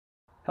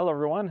Hello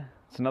everyone,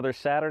 it's another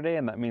Saturday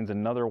and that means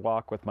another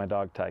walk with my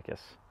dog Tychus.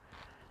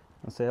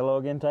 Let's say hello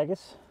again,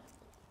 Tychus.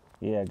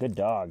 Yeah, good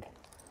dog.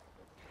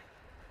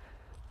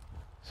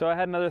 So I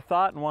had another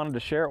thought and wanted to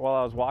share it while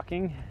I was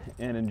walking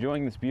and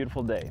enjoying this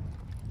beautiful day.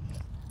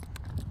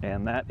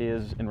 And that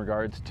is in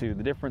regards to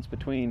the difference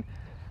between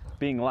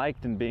being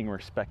liked and being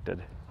respected.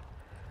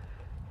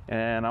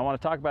 And I want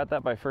to talk about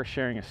that by first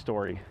sharing a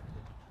story.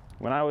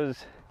 When I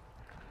was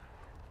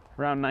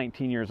around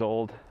 19 years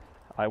old,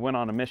 I went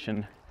on a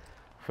mission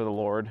for the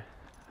Lord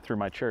through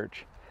my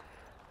church,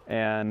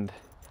 and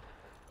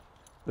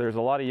there's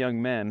a lot of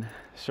young men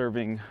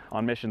serving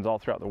on missions all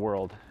throughout the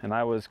world, and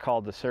I was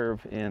called to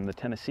serve in the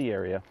Tennessee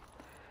area.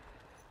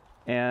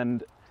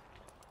 And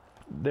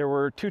there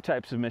were two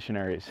types of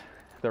missionaries.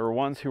 There were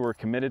ones who were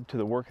committed to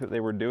the work that they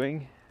were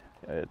doing.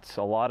 It's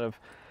a lot of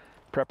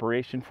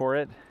preparation for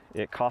it.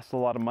 It costs a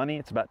lot of money.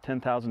 It's about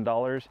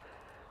 $10,000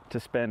 to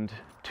spend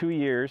 2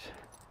 years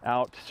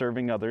out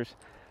serving others,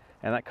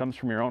 and that comes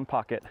from your own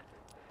pocket.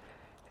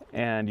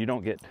 And you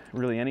don't get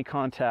really any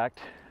contact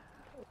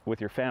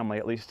with your family.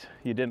 At least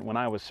you didn't when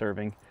I was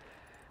serving.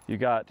 You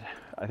got,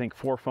 I think,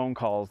 4 phone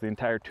calls the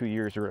entire 2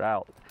 years you were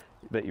out,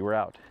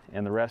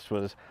 and the rest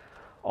was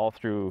all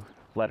through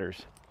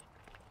letters.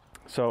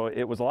 So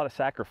it was a lot of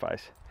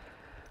sacrifice.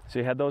 So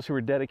you had those who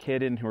were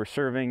dedicated and who were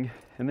serving,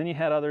 and then you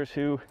had others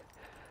who,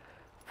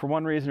 for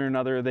one reason or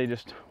another, they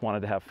just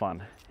wanted to have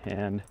fun,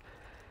 and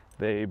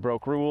they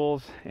broke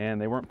rules and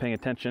they weren't paying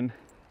attention.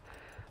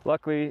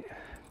 Luckily,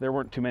 there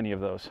weren't too many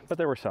of those, but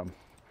there were some.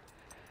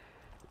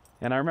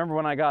 And I remember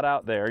when I got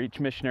out there, each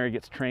missionary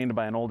gets trained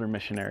by an older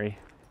missionary,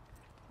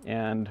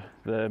 and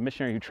the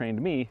missionary who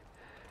trained me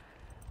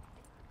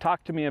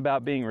talked to me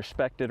about being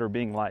respected or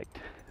being liked.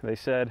 They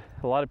said,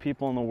 a lot of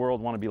people in the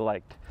world want to be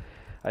liked.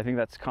 I think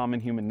that's common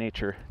human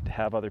nature, to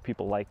have other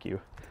people like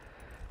you.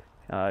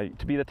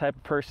 To be the type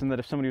of person that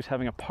if somebody was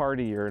having a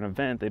party or an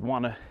event, they'd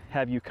want to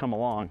have you come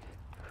along.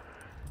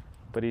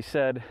 But he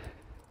said,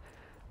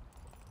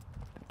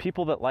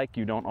 people that like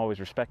you don't always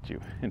respect you,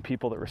 and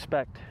people that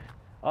respect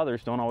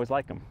others don't always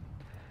like them.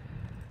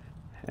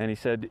 And he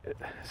said,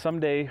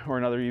 someday or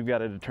another, you've got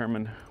to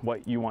determine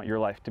what you want your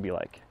life to be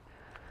like.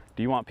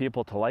 Do you want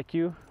people to like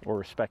you or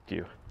respect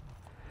you?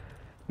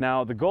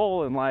 Now, the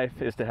goal in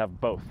life is to have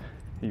both.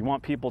 You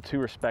want people to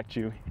respect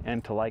you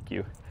and to like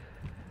you,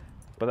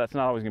 but that's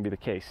not always going to be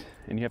the case.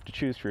 And you have to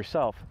choose for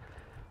yourself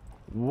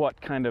what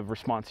kind of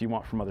response you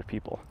want from other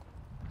people.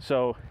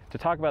 So to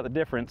talk about the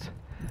difference,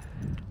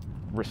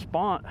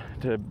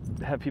 to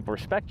have people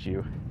respect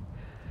you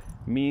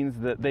means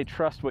that they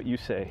trust what you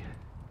say,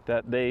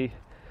 that they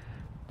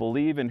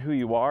believe in who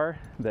you are,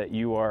 that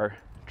you are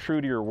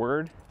true to your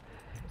word,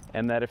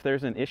 and that if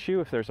there's an issue,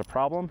 if there's a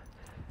problem,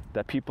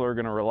 that people are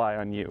going to rely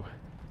on you.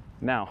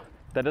 Now,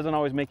 that doesn't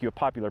always make you a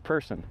popular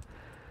person.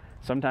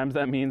 Sometimes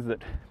that means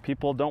that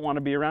people don't want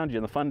to be around you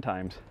in the fun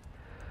times.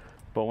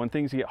 But when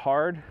things get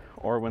hard,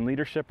 or when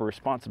leadership or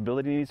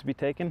responsibility needs to be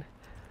taken,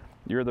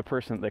 you're the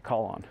person that they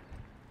call on.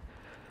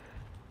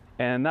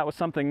 And that was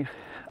something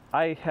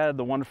I had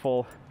the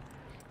wonderful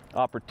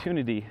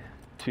opportunity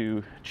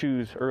to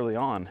choose early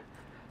on,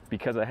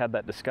 because I had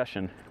that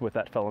discussion with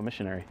that fellow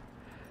missionary.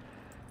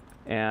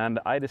 And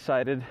I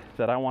decided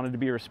that I wanted to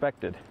be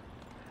respected,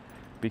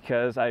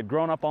 because I had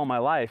grown up all my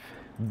life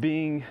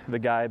being the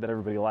guy that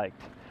everybody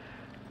liked.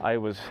 I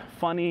was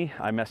funny,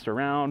 I messed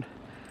around,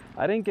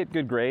 I didn't get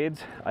good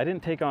grades, I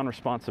didn't take on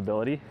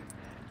responsibility.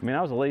 I mean,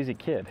 I was a lazy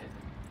kid.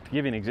 To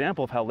give you an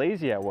example of how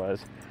lazy I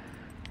was,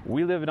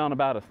 we lived on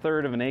about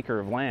 1/3 of an acre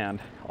of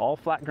land, all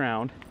flat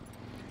ground,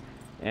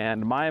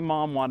 and my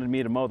mom wanted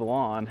me to mow the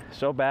lawn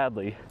so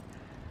badly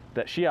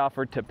that she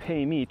offered to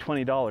pay me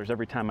 $20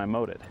 every time I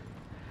mowed it.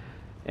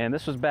 And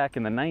this was back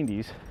in the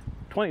 90s.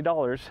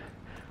 $20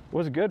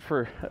 was good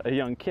for a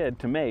young kid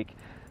to make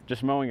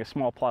just mowing a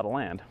small plot of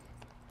land.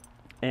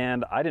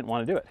 And I didn't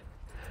want to do it.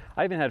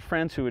 I even had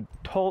friends who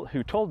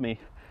told me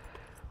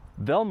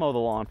they'll mow the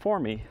lawn for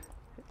me,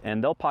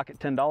 and they'll pocket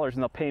 $10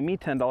 and they'll pay me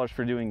 $10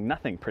 for doing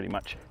nothing pretty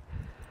much.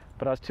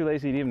 But I was too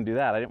lazy to even do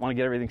that. I didn't want to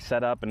get everything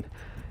set up and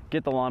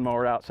get the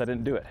lawnmower out, so I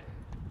didn't do it.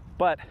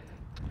 But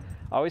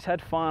I always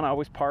had fun. I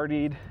always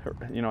partied,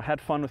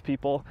 had fun with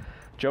people,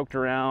 joked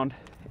around,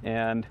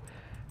 and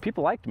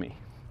people liked me.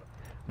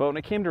 But when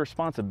it came to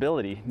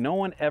responsibility, no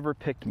one ever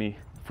picked me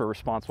for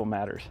responsible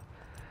matters.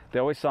 They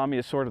always saw me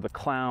as sort of the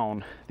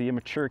clown, the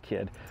immature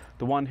kid,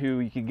 the one who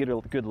you could get a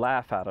good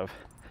laugh out of,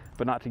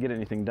 but not to get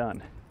anything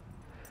done.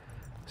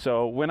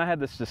 So when I had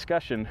this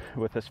discussion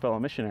with this fellow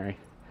missionary,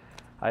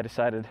 I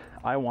decided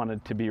I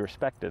wanted to be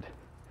respected.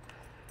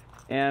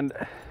 And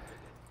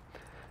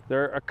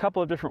there are a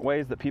couple of different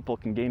ways that people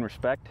can gain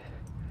respect.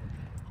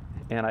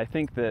 And I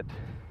think that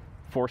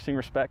forcing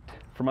respect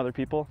from other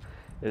people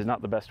is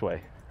not the best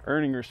way.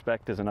 Earning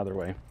respect is another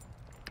way.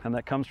 And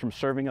that comes from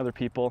serving other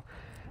people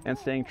and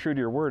staying true to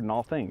your word in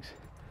all things.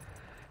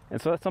 And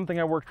so that's something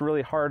I worked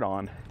really hard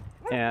on.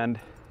 And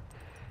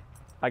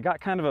I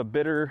got kind of a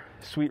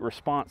bitter-sweet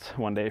response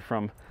one day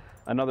from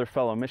another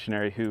fellow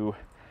missionary who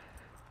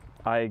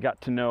I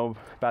got to know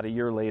about a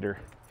year later.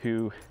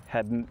 who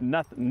had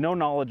no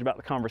knowledge about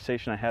the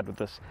conversation I had with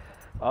this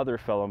other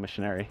fellow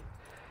missionary.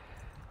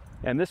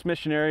 And this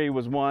missionary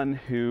was one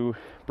who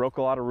broke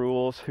a lot of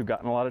rules, who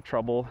got in a lot of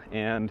trouble,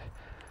 and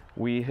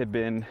we had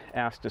been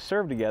asked to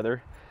serve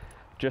together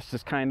just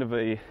as kind of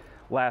a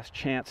last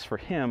chance for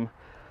him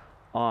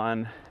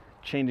on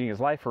changing his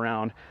life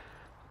around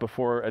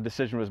before a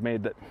decision was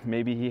made that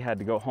maybe he had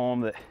to go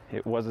home, that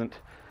he wasn't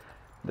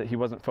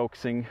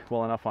focusing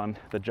well enough on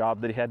the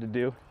job that he had to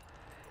do.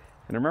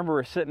 And I remember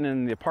we're sitting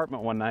in the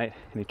apartment one night,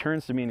 and he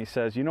turns to me and he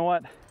says, "You know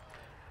what?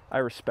 I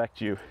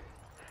respect you.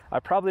 I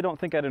probably don't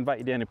think I'd invite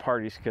you to any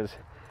parties because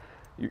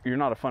you're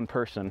not a fun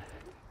person,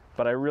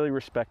 but I really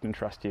respect and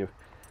trust you."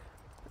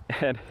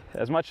 And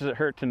as much as it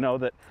hurt to know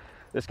that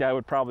this guy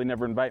would probably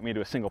never invite me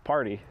to a single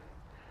party,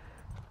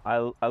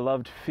 I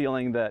loved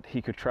feeling that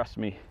he could trust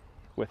me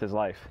with his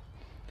life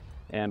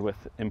and with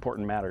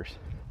important matters.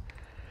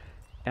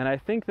 And I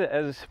think that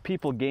as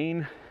people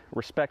gain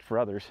respect for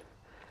others,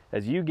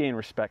 as you gain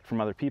respect from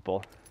other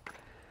people,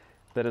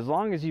 that as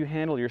long as you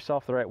handle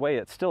yourself the right way,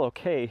 it's still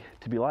okay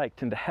to be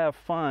liked and to have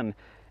fun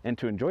and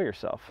to enjoy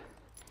yourself.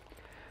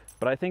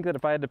 But I think that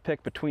if I had to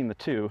pick between the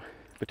two,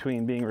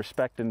 between being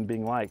respected and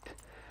being liked,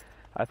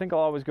 I think I'll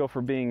always go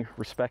for being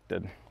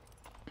respected.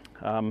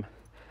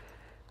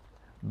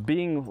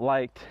 Being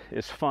liked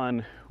is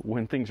fun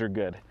when things are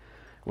good,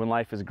 when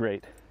life is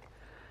great.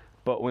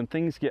 But when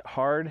things get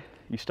hard,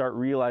 you start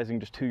realizing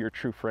just who your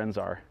true friends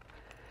are.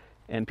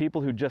 And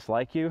people who just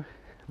like you,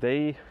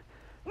 they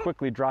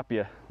quickly drop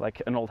you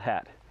like an old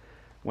hat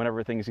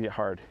whenever things get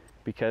hard,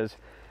 because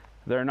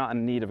they're not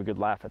in need of a good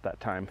laugh at that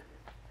time.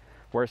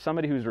 Whereas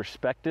somebody who's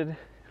respected,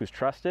 who's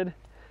trusted,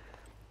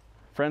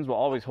 friends will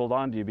always hold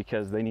on to you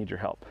because they need your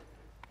help.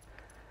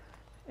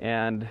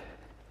 And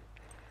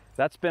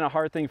that's been a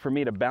hard thing for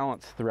me to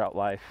balance throughout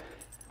life,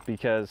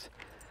 because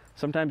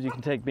sometimes you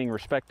can take being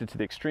respected to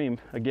the extreme,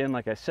 again,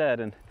 like I said,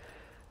 and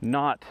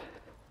not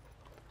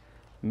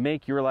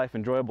make your life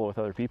enjoyable with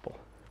other people.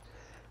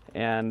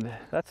 And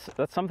that's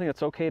something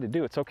that's okay to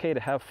do. It's okay to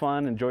have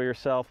fun, enjoy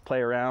yourself,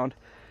 play around,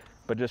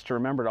 but just to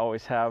remember to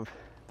always have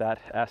that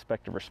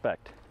aspect of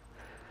respect.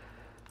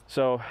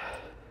 So,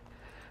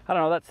 I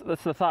don't know,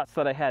 that's the thoughts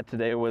that I had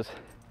today, was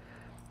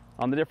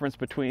on the difference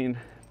between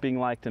being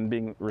liked and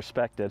being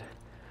respected.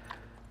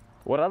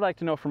 What I'd like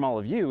to know from all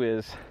of you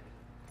is,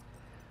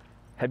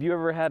 have you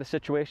ever had a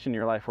situation in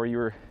your life where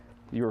you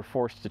were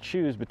forced to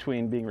choose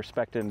between being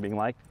respected and being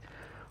liked?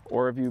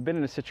 Or have you been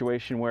in a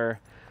situation where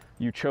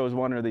you chose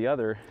one or the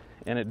other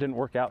and it didn't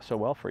work out so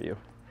well for you?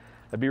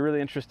 I'd be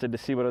really interested to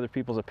see what other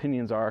people's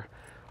opinions are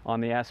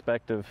on the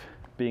aspect of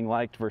being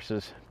liked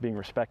versus being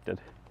respected.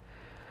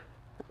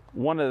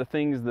 One of the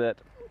things that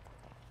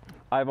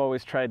I've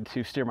always tried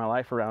to steer my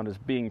life around is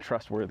being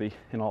trustworthy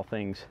in all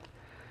things.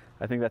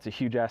 I think that's a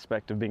huge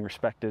aspect of being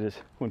respected, is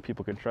when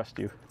people can trust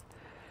you.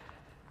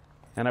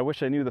 And I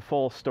wish I knew the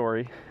full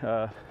story,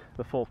 the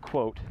full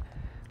quote,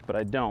 but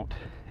I don't.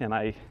 And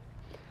I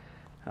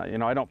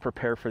don't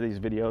prepare for these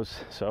videos,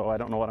 so I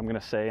don't know what I'm going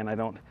to say, and I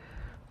don't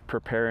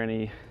prepare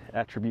any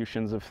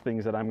attributions of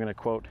things that I'm going to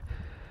quote.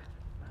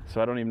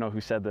 So I don't even know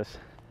who said this.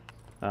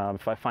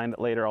 If I find it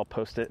later, I'll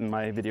post it in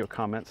my video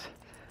comments.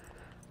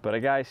 But a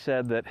guy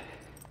said that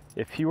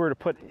if you were to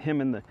put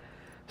him in the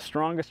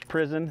strongest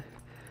prison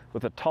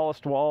with the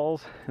tallest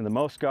walls and the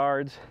most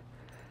guards,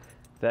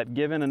 that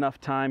given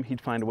enough time, he'd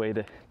find a way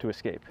to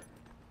escape.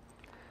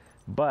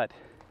 But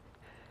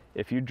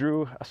if you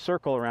drew a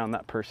circle around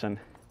that person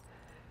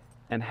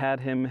and had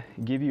him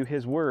give you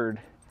his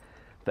word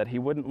that he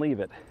wouldn't leave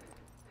it,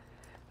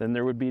 then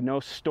there would be no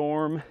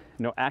storm,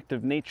 no act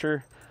of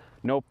nature,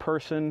 no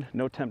person,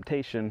 no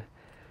temptation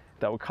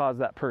that would cause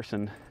that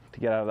person to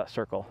get out of that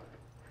circle.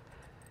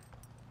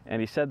 And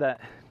he said that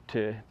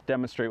to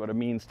demonstrate what it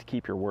means to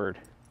keep your word.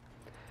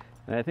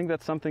 And I think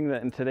that's something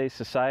that in today's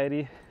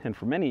society, and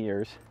for many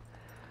years,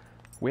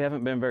 we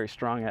haven't been very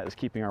strong at, is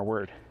keeping our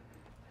word.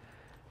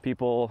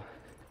 People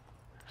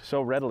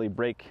so readily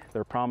break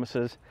their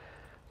promises,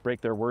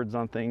 break their words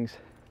on things.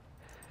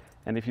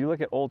 And if you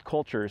look at old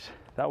cultures,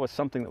 that was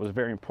something that was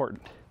very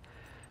important.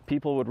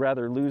 People would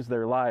rather lose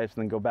their lives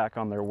than go back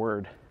on their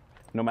word,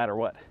 no matter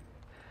what.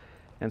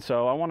 And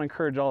so I want to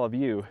encourage all of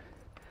you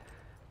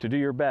to do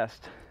your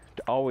best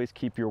to always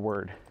keep your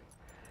word.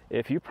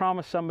 If you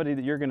promise somebody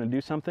that you're going to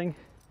do something,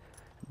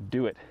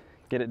 do it.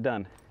 Get it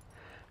done.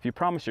 If you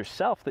promise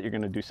yourself that you're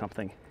going to do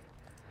something,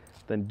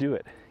 then do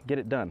it. Get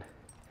it done.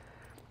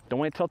 Don't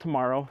wait till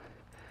tomorrow.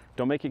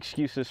 Don't make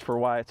excuses for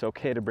why it's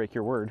okay to break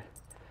your word.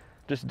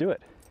 Just do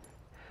it.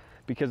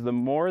 Because the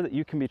more that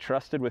you can be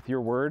trusted with your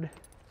word,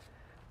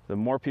 the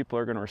more people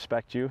are going to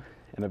respect you,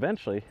 and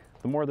eventually,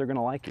 the more they're going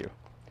to like you.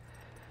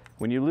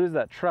 When you lose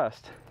that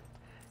trust,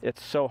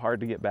 it's so hard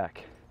to get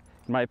back.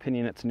 In my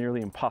opinion, it's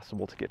nearly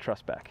impossible to get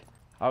trust back.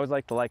 I always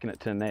like to liken it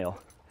to a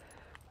nail.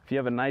 If you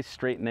have a nice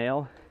straight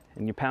nail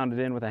and you pound it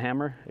in with a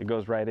hammer, it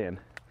goes right in.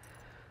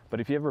 But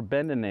if you ever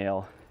bend a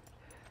nail,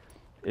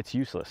 it's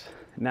useless.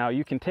 Now,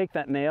 you can take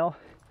that nail,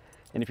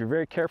 and if you're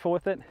very careful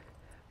with it,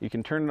 you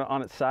can turn it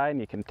on its side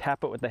and you can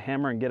tap it with the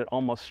hammer and get it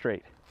almost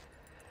straight.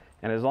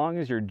 And as long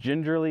as you're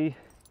gingerly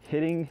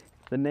hitting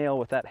the nail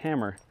with that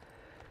hammer,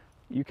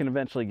 you can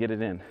eventually get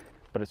it in.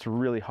 But it's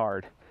really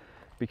hard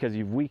because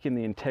you've weakened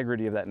the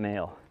integrity of that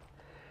nail.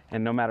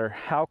 And no matter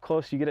how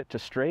close you get it to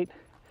straight,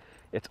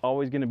 it's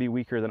always going to be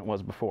weaker than it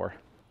was before.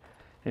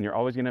 And you're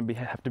always going to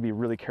have to be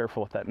really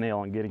careful with that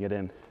nail and getting it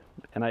in.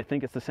 And I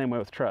think it's the same way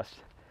with trust.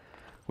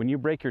 When you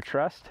break your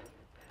trust,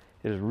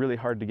 it is really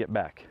hard to get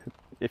back.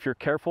 If you're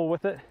careful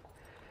with it,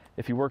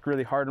 if you work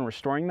really hard on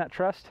restoring that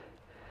trust,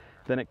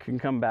 then it can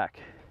come back.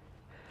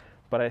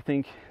 But I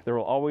think there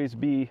will always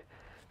be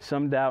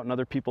some doubt in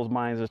other people's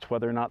minds as to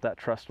whether or not that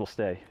trust will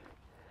stay.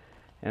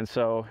 And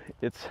so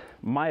it's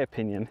my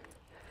opinion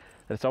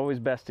that it's always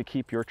best to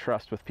keep your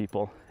trust with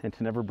people and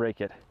to never break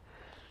it,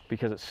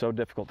 because it's so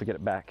difficult to get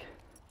it back.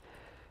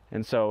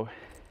 And so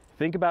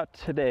think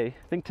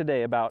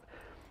today about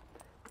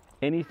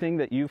anything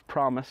that you've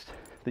promised,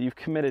 that you've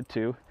committed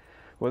to,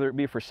 whether it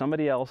be for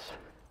somebody else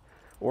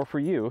or for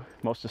you,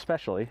 most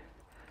especially.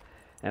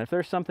 And if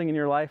there's something in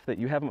your life that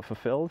you haven't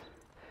fulfilled,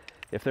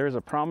 if there is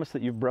a promise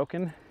that you've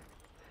broken,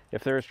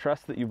 if there is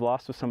trust that you've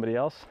lost with somebody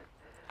else,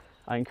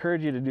 I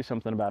encourage you to do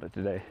something about it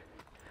today.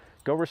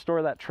 Go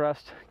restore that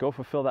trust, go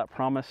fulfill that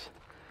promise,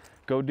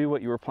 go do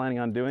what you were planning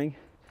on doing,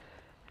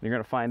 and you're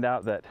going to find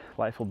out that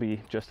life will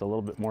be just a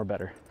little bit more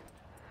better.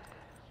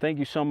 Thank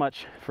you so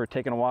much for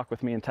taking a walk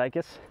with me in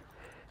Tychus,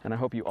 and I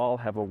hope you all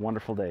have a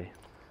wonderful day.